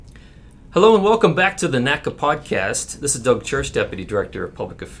Hello and welcome back to the NATCA podcast. This is Doug Church, Deputy Director of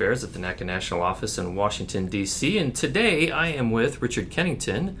Public Affairs at the NATCA National Office in Washington, D.C. And today I am with Richard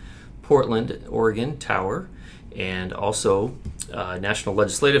Kennington, Portland, Oregon Tower, and also National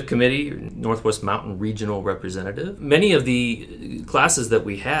Legislative Committee, Northwest Mountain Regional Representative. Many of the classes that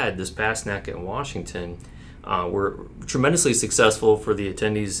we had this past NATCA in Washington were tremendously successful for the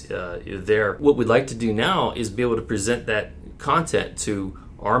attendees there. What we'd like to do now is be able to present that content to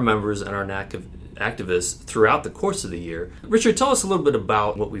our members and our NATCA activists throughout the course of the year. Richard, tell us a little bit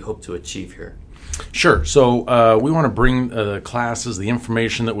about what we hope to achieve here. Sure. So we want to bring the classes, the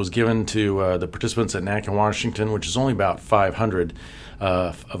information that was given to the participants at NATCA Washington, which is only about 500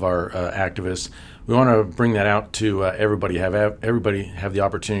 of our activists. We want to bring that out to everybody have the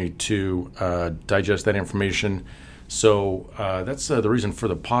opportunity to digest that information. So that's the reason for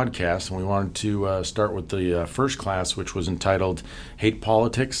the podcast, and we wanted to start with the first class, which was entitled "Hate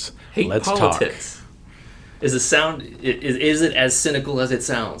Politics, Let's Politics. Talk." Is it as cynical as it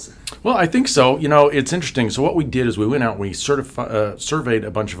sounds? Well, I think so. You know, it's interesting. So what we did is we went out and we surveyed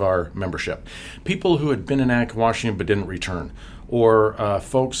a bunch of our membership, people who had been in NATCA Washington but didn't return, or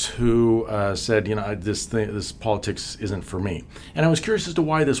folks who said, you know, this politics isn't for me. And I was curious as to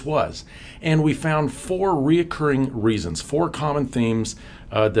why this was. And we found four reoccurring reasons, four common themes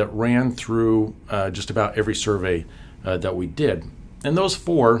that ran through just about every survey that we did. And those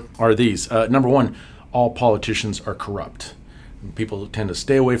four are these. Number one, all politicians are corrupt. People tend to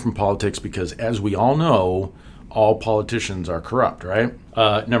stay away from politics because, as we all know, all politicians are corrupt, right?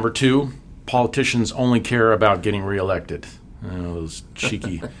 Number two, politicians only care about getting reelected. Those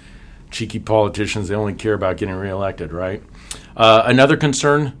cheeky politicians, they only care about getting reelected, right? Another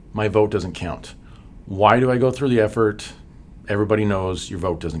concern, my vote doesn't count. Why do I go through the effort? Everybody knows your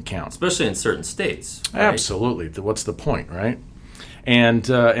vote doesn't count. Especially in certain states. Right? Absolutely. What's the point, right? And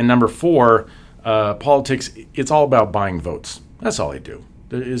number four, politics, it's all about buying votes. That's all they do.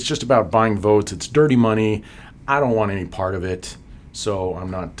 It's just about buying votes. It's dirty money. I don't want any part of it. So I'm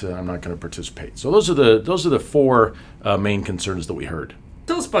not going to participate. So those are the four main concerns that we heard.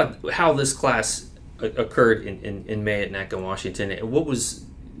 Tell us about how this class occurred in May at NATCA Washington. And what was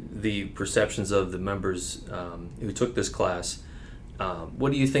the perceptions of the members who took this class?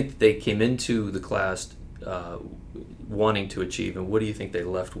 What do you think they came into the class wanting to achieve, and what do you think they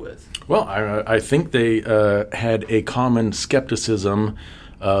left with? Well, I think they had a common skepticism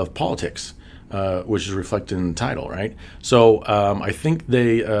of politics. Which is reflected in the title, right? So I think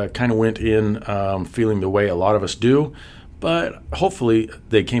they kind of went in feeling the way a lot of us do, but hopefully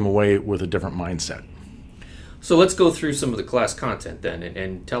they came away with a different mindset. So let's go through some of the class content then,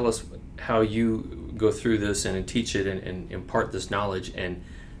 and tell us how you go through this and teach it and impart this knowledge, and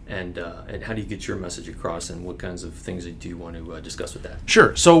how do you get your message across, and what kinds of things do you want to discuss with that?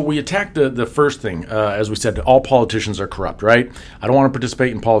 Sure. So we attacked the first thing. As we said, all politicians are corrupt, right? I don't want to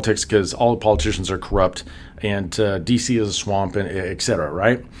participate in politics because all the politicians are corrupt, and D.C. is a swamp, and et cetera,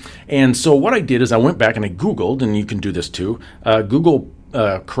 right? And so what I did is I went back and I Googled, and you can do this too, Google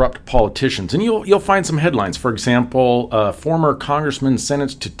corrupt politicians, and you'll find some headlines. For example, former congressman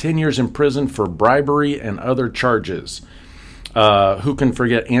sentenced to 10 years in prison for bribery and other charges. Who can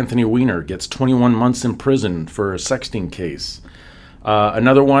forget Anthony Weiner gets 21 months in prison for a sexting case.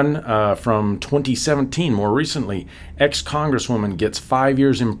 Another one from 2017, more recently, ex-congresswoman gets 5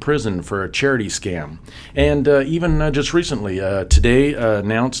 years in prison for a charity scam. And even just recently, today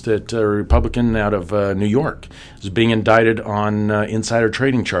announced that a Republican out of New York is being indicted on insider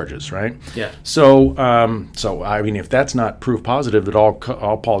trading charges, right? Yeah. So I mean, if that's not proof positive that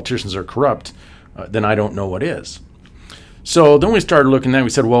all politicians are corrupt, then I don't know what is. So then we started looking at it. We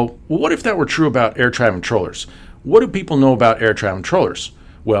said, well, what if that were true about air traffic controllers? What do people know about air traffic controllers?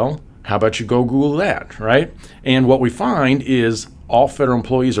 Well, how about you go Google that, right? And what we find is all federal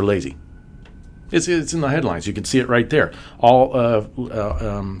employees are lazy. It's in the headlines. You can see it right there. All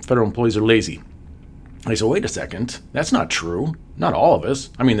federal employees are lazy. I said, wait a second. That's not true. Not all of us.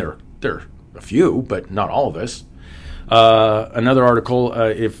 I mean, there are a few, but not all of us. Another article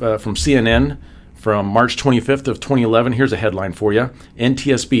from CNN, from March 25th of 2011, here's a headline for you.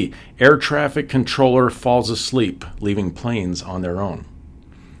 NTSB, air traffic controller falls asleep, leaving planes on their own.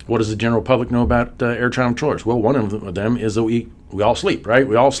 What does the general public know about air traffic controllers? Well, one of them is that we all sleep, right?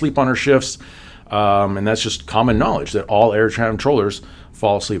 We all sleep on our shifts, and that's just common knowledge that all air traffic controllers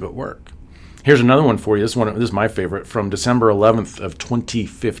fall asleep at work. Here's another one for you. This is my favorite, from December 11th of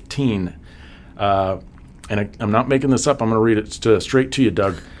 2015. And I'm not making this up. I'm going to read it straight to you,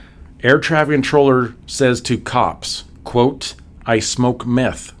 Doug. Air traffic controller says to cops, quote, "I smoke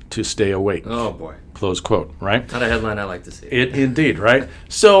meth to stay awake." Oh, boy. close quote, right? Not a headline I like to see. Indeed, right?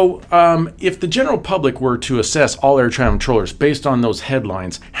 So if the general public were to assess all air traffic controllers based on those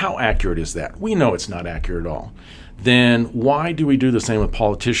headlines, how accurate is that? We know it's not accurate at all. Then why do we do the same with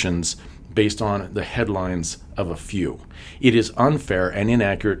politicians based on the headlines of a few? It is unfair and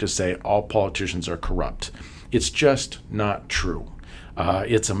inaccurate to say all politicians are corrupt. It's just not true.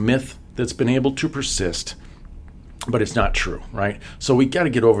 It's a myth that's been able to persist, but it's not true, right? So we got to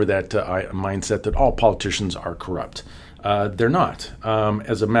get over that mindset that all politicians are corrupt. They're not.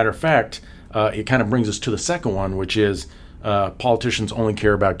 As a matter of fact, it kind of brings us to the second one, which is politicians only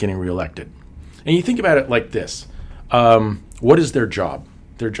care about getting reelected. And you think about it like this. What is their job?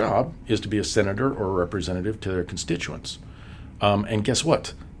 Their job is to be a senator or a representative to their constituents. And guess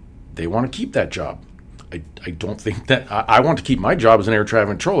what? They want to keep that job. I don't think that I want to keep my job as an air traffic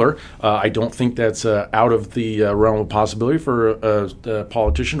controller. I don't think that's out of the realm of possibility for a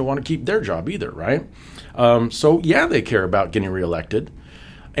politician to want to keep their job either, right? So yeah, they care about getting reelected,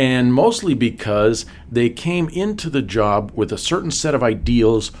 and mostly because they came into the job with a certain set of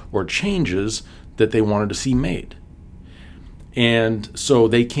ideals or changes that they wanted to see made. And so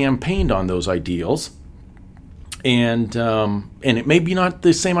they campaigned on those ideals, and it may be not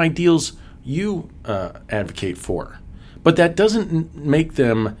the same ideals you advocate for, but that doesn't make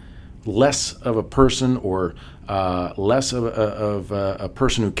them less of a person or less of a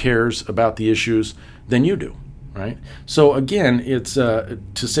person who cares about the issues than you do, right? So again, it's to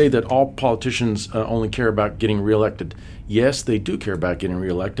say that all politicians only care about getting reelected. Yes, they do care about getting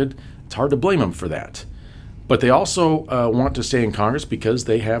reelected. It's hard to blame them for that. But they also want to stay in Congress because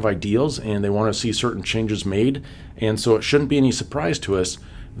they have ideals and they want to see certain changes made. And so it shouldn't be any surprise to us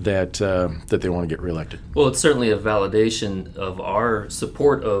that they want to get reelected. Well, it's certainly a validation of our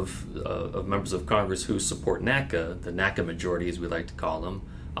support of members of Congress who support NATCA, the NATCA majority, as we like to call them.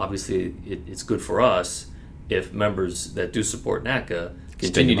 Obviously, it's good for us if members that do support NATCA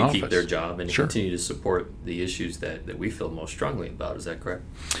continue to keep their job and continue to support the issues that we feel most strongly about. Is that correct?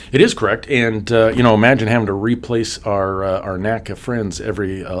 It is correct. And, imagine having to replace our NATCA friends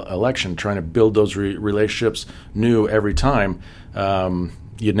every election, trying to build those relationships new every time.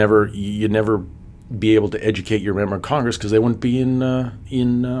 You'd never be able to educate your member of Congress because they wouldn't be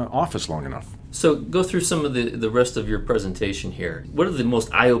in office long enough. So go through some of the rest of your presentation here. What are the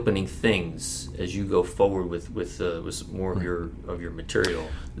most eye-opening things as you go forward with more of your material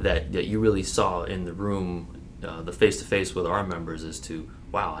that you really saw in the room, the face-to-face with our members as to,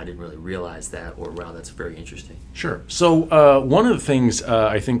 wow, I didn't really realize that, or wow, that's very interesting? Sure. So one of the things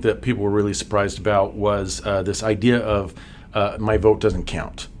I think that people were really surprised about was this idea of my vote doesn't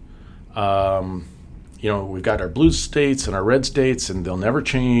count. We've got our blue states and our red states, and they'll never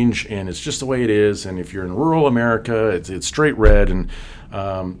change, and it's just the way it is. And if you're in rural America, it's straight red, and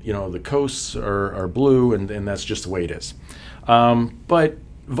the coasts are blue, and that's just the way it is. But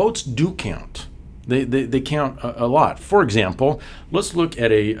votes do count. They count a lot. For example, let's look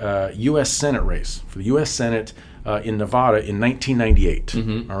at a U.S. Senate race for the U.S. Senate in Nevada in 1998.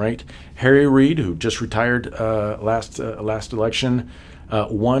 Mm-hmm. All right, Harry Reid, who just retired last election,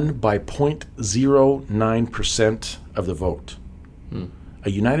 won by 0.09% of the vote. A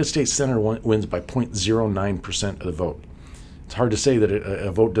United States senator wins by 0.09% of the vote. It's hard to say that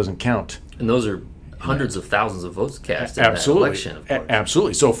a vote doesn't count. And those are hundreds of thousands of votes cast in that election, of course.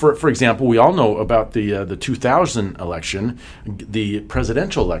 Absolutely. So, for example, we all know about the 2000 election, the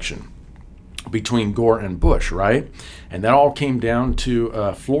presidential election between Gore and Bush, right? And that all came down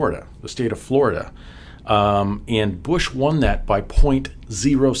to Florida, the state of Florida. And Bush won that by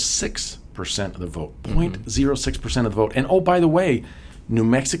 0.06% of the vote. 0.06% of the vote. And oh, by the way, New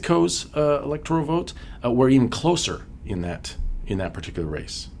Mexico's electoral votes were even closer in that particular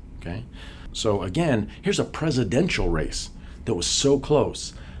race. Okay, so again, here's a presidential race that was so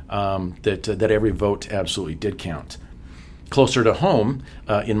close that every vote absolutely did count. Closer to home,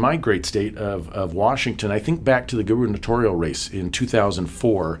 in my great state of Washington, I think back to the gubernatorial race in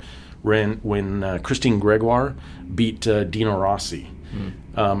 2004. When Christine Gregoire beat Dino Rossi.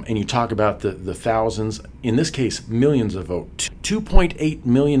 And you talk about the thousands, in this case, millions of votes. 2.8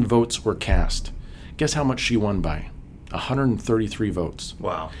 million votes were cast. Guess how much she won by? 133 votes.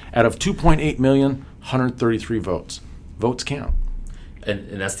 Wow. Out of 2.8 million, 133 votes. Votes count.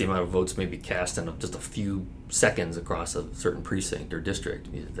 And that's the amount of votes maybe cast in just a few seconds across a certain precinct or district.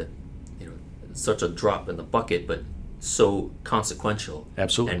 That, such a drop in the bucket, but so consequential.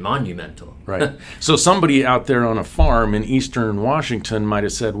 Absolutely. And monumental. Right. So somebody out there on a farm in eastern Washington might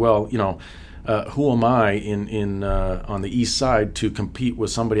have said, well, who am I in on the east side to compete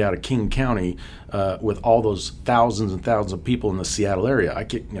with somebody out of King County with all those thousands and thousands of people in the Seattle area? I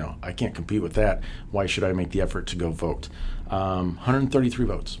can't compete with that. Why should I make the effort to go vote? 133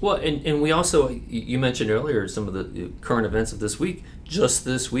 votes. Well, and we also, you mentioned earlier some of the current events of this week. Just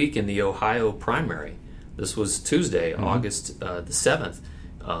this week in the Ohio primary, this was Tuesday, August the 7th,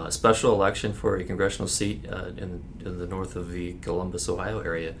 special election for a congressional seat in the north of the Columbus, Ohio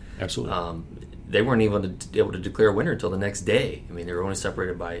area. Absolutely. They weren't even able to declare a winner until the next day. I mean, they were only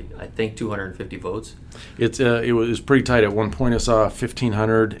separated by, I think, 250 votes. It was pretty tight. At one point I saw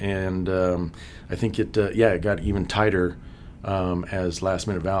 1,500, and I think it got even tighter as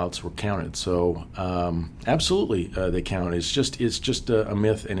last-minute ballots were counted. So absolutely they count. It's just a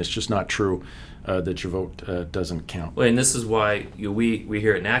myth, and it's just not true that your vote doesn't count. Well, and this is why we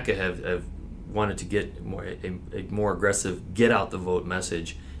here at NATCA have wanted to get a more aggressive get-out-the-vote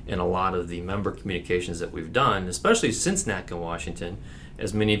message in a lot of the member communications that we've done, especially since NATCA Washington.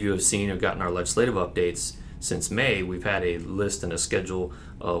 As many of you have seen or gotten our legislative updates since May, we've had a list and a schedule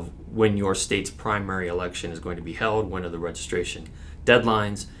of when your state's primary election is going to be held, when are the registration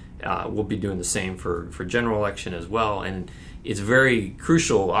deadlines. We'll be doing the same for general election as well. And it's very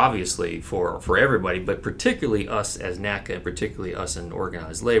crucial, obviously, for everybody, but particularly us as NATCA and particularly us in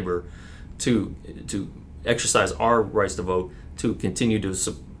organized labor to exercise our rights to vote, to continue to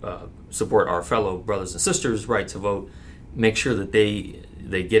support our fellow brothers and sisters' right to vote, make sure that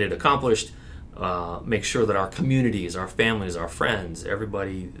they get it accomplished, make sure that our communities, our families, our friends,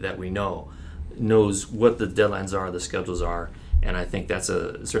 everybody that we know knows what the deadlines are, the schedules are. And I think that's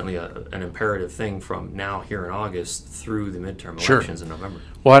certainly an imperative thing from now here in August through the midterm elections in November.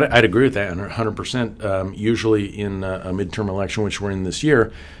 Well, I'd agree with that 100%. Usually in a midterm election, which we're in this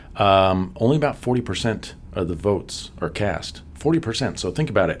year, only about 40% of the votes are cast. 40%. So think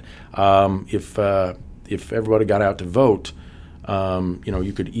about it. If everybody got out to vote,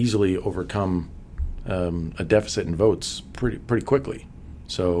 you could easily overcome a deficit in votes pretty quickly.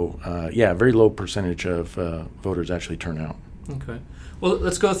 So very low percentage of voters actually turn out. Okay. Well,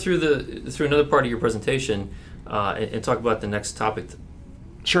 let's go through another part of your presentation and talk about the next topic.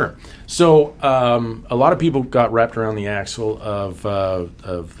 Sure. So a lot of people got wrapped around the axle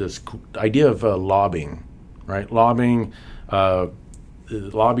of this idea of lobbying, right? Lobbying.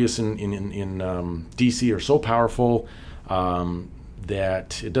 Lobbyists in D.C. are so powerful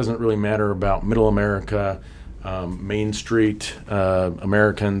that it doesn't really matter about Middle America, Main Street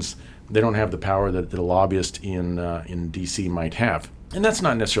Americans. They don't have the power that a lobbyist in D.C. might have, and that's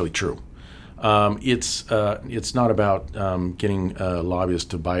not necessarily true. It's not about getting lobbyists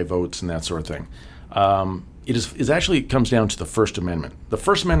to buy votes and that sort of thing. It actually comes down to the First Amendment. The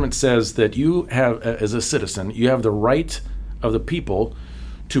First Amendment says that you have, as a citizen, you have the right of the people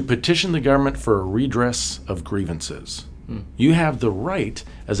to petition the government for a redress of grievances. You have the right,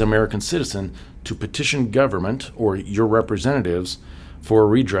 as an American citizen, to petition government or your representatives for a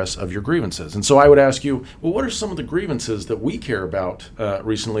redress of your grievances. And so I would ask you, well, what are some of the grievances that we care about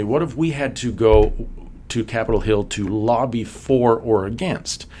recently? What have we had to go to Capitol Hill to lobby for or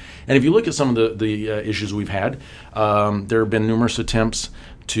against? And if you look at some of the issues we've had, there have been numerous attempts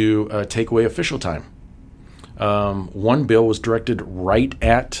to take away official time. One bill was directed right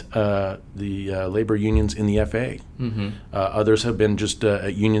at the labor unions in the FAA. Mm-hmm. Others have been just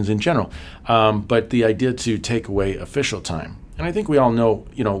at unions in general. But the idea to take away official time. And I think we all know,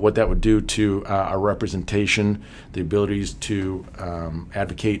 what that would do to our representation, the abilities to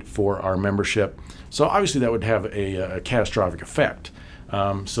advocate for our membership. So obviously that would have a catastrophic effect.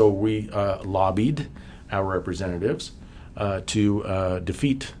 So we lobbied our representatives to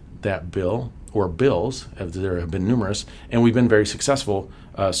defeat that bill or bills, as there have been numerous, and we've been very successful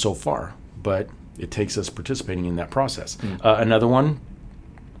so far. But it takes us participating in that process. Another one,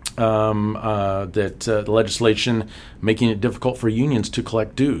 that the legislation making it difficult for unions to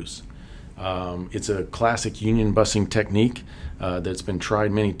collect dues. It's a classic union busing technique that's been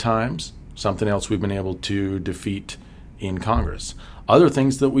tried many times, something else we've been able to defeat in Congress. Other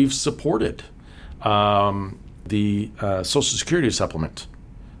things that we've supported, the Social Security supplement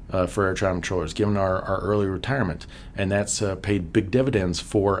for air traffic controllers, given our early retirement, and that's paid big dividends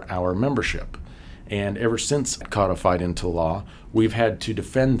for our membership. And ever since codified into law, we've had to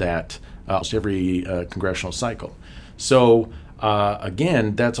defend that almost every congressional cycle. So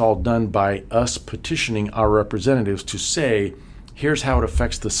again, that's all done by us petitioning our representatives to say, here's how it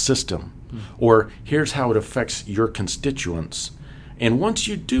affects the system, or here's how it affects your constituents. And once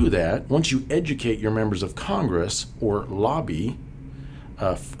you do that, once you educate your members of Congress or lobby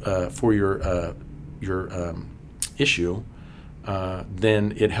for your issue,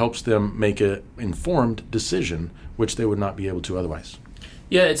 then it helps them make an informed decision, which they would not be able to otherwise.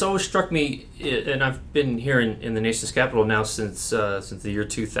 Yeah, it's always struck me, and I've been here in the nation's capital now since the year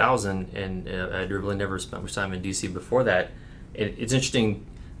 2000, and I'd really never spent much time in D.C. before that. It's interesting,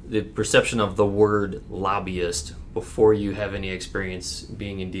 the perception of the word lobbyist before you have any experience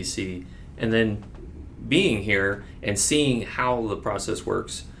being in D.C., and then being here and seeing how the process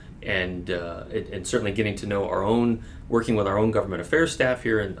works, and certainly getting to know working with our own government affairs staff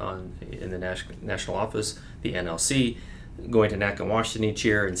here in the national office, the NLC, going to NATCA Washington each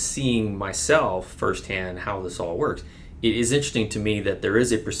year and seeing myself firsthand how this all works. It is interesting to me that there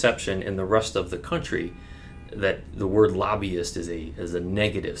is a perception in the rest of the country that the word lobbyist is a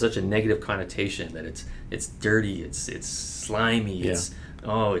negative, such a negative connotation, that it's dirty, it's slimy, Yeah.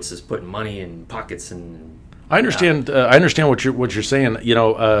 it's just putting money in pockets. And I understand. I understand what you're saying.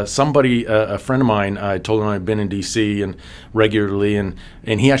 Somebody, a friend of mine, I told him I'd been in D.C. and regularly, and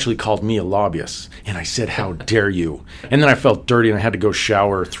he actually called me a lobbyist, and I said, "How dare you?" And then I felt dirty, and I had to go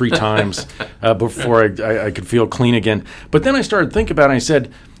shower 3 times before I could feel clean again. But then I started thinking about it, and I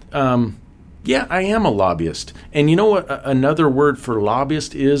said, "Yeah, I am a lobbyist." And you know what? Another word for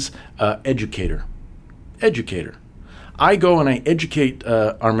lobbyist is educator. Educator. I go and I educate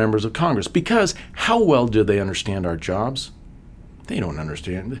our members of Congress, because how well do they understand our jobs? They don't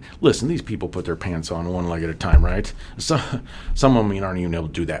understand. Listen, these people put their pants on one leg at a time, right? Some of them aren't even able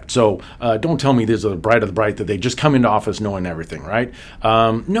to do that. So don't tell me there's a bright of the bright that they just come into office knowing everything, right?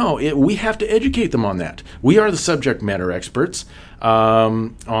 No, we have to educate them on that. We are the subject matter experts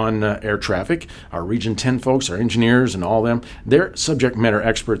on air traffic. Our Region 10 folks, our engineers and all them, they're subject matter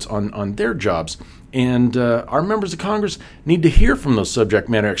experts on their jobs. And our members of Congress need to hear from those subject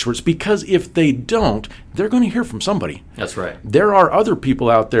matter experts, because if they don't, they're going to hear from somebody. That's right. There are other people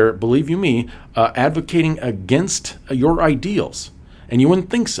out there, believe you me, advocating against your ideals. And you wouldn't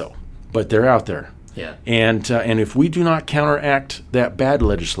think so, but they're out there. Yeah. And if we do not counteract that bad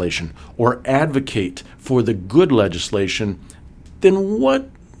legislation or advocate for the good legislation, then what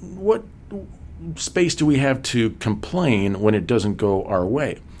space do we have to complain when it doesn't go our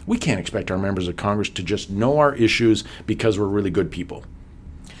way? We can't expect our members of Congress to just know our issues because we're really good people.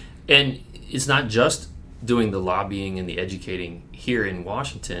 And it's not just doing the lobbying and the educating here in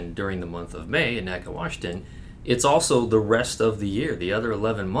Washington during the month of May in NATCA Washington. It's also the rest of the year, the other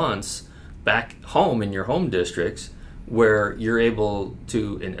 11 months back home in your home districts, where you're able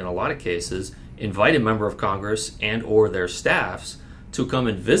to, in a lot of cases, invite a member of Congress and or their staffs to come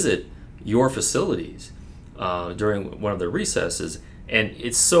and visit your facilities during one of their recesses. And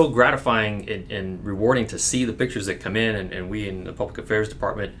it's so gratifying and rewarding to see the pictures that come in, and we in the Public Affairs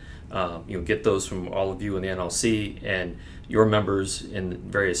Department get those from all of you in the NLC and your members in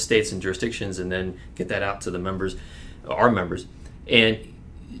various states and jurisdictions, and then get that out to the members, our members, and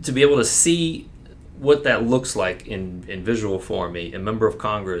to be able to see what that looks like in visual form. A member of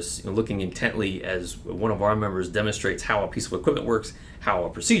Congress looking intently as one of our members demonstrates how a piece of equipment works, how a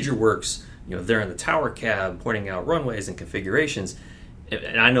procedure works. They're in the tower cab pointing out runways and configurations.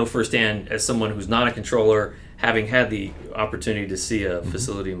 And I know firsthand, as someone who's not a controller, having had the opportunity to see a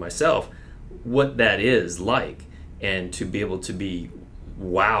facility myself, what that is like, and to be able to be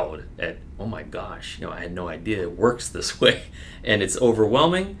wowed at, oh my gosh, I had no idea it works this way. And it's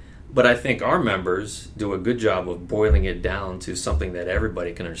overwhelming, but I think our members do a good job of boiling it down to something that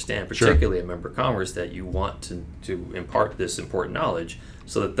everybody can understand, particularly a member of Congress, that you want to impart this important knowledge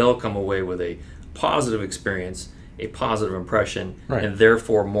so that they'll come away with a positive experience, a positive impression, right, and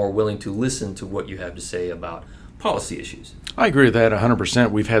therefore more willing to listen to what you have to say about policy issues. I agree with that 100%.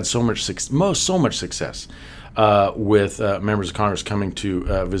 We've had so much success with members of Congress coming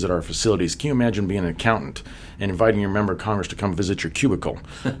to visit our facilities. Can you imagine being an accountant and inviting your member of Congress to come visit your cubicle?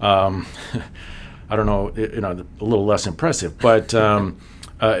 I don't know, a little less impressive, but better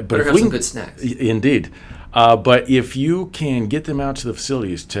if have some good snacks. Indeed. But if you can get them out to the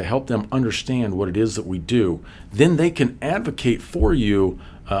facilities to help them understand what it is that we do, then they can advocate for you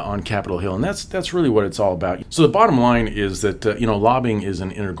on Capitol Hill, and that's really what it's all about. So the bottom line is that lobbying is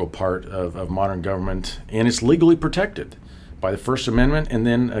an integral part of modern government, and it's legally protected by the First Amendment, and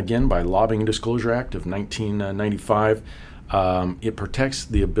then again by Lobbying and Disclosure Act of 1995. It protects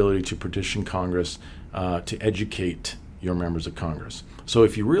the ability to petition Congress to educate your members of Congress. So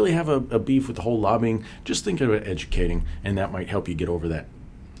if you really have a beef with the whole lobbying, just think about educating, and that might help you get over that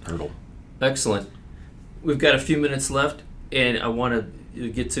hurdle. Excellent. We've got a few minutes left, and I want to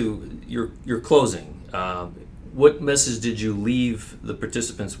get to your closing. What message did you leave the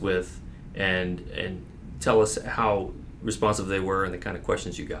participants with, and tell us how responsive they were and the kind of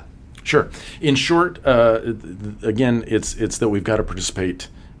questions you got? Sure. In short, again, it's that we've got to participate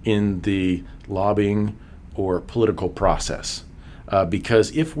in the lobbying or political process.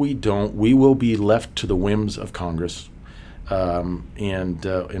 Because if we don't, we will be left to the whims of Congress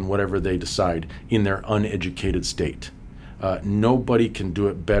and whatever they decide in their uneducated state. Nobody can do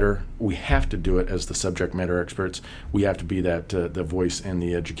it better. We have to do it as the subject matter experts. We have to be that the voice and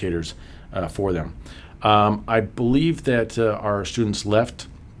the educators for them. I believe that our students left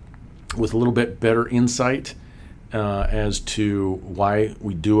with a little bit better insight as to why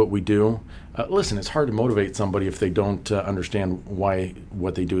we do what we do. Listen, it's hard to motivate somebody if they don't understand why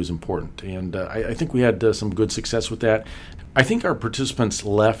what they do is important. And I think we had some good success with that. I think our participants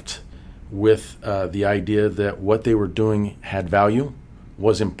left with the idea that what they were doing had value,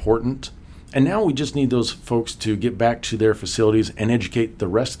 was important. And now we just need those folks to get back to their facilities and educate the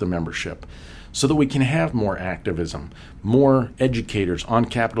rest of the membership so that we can have more activism, more educators on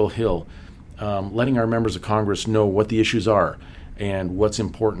Capitol Hill, letting our members of Congress know what the issues are and what's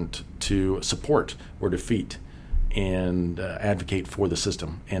important to support or defeat and advocate for the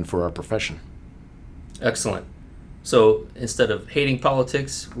system and for our profession. Excellent. So instead of hating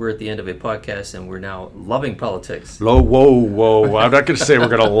politics, we're at the end of a podcast and we're now loving politics. Whoa. I'm not going to say we're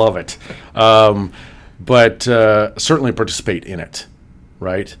going to love it, but certainly participate in it,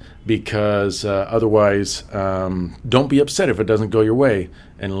 right? Because otherwise, don't be upset if it doesn't go your way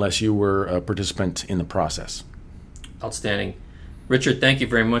unless you were a participant in the process. Outstanding. Richard, thank you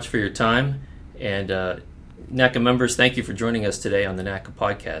very much for your time. And NATCA members, thank you for joining us today on the NATCA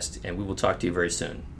podcast, and we will talk to you very soon.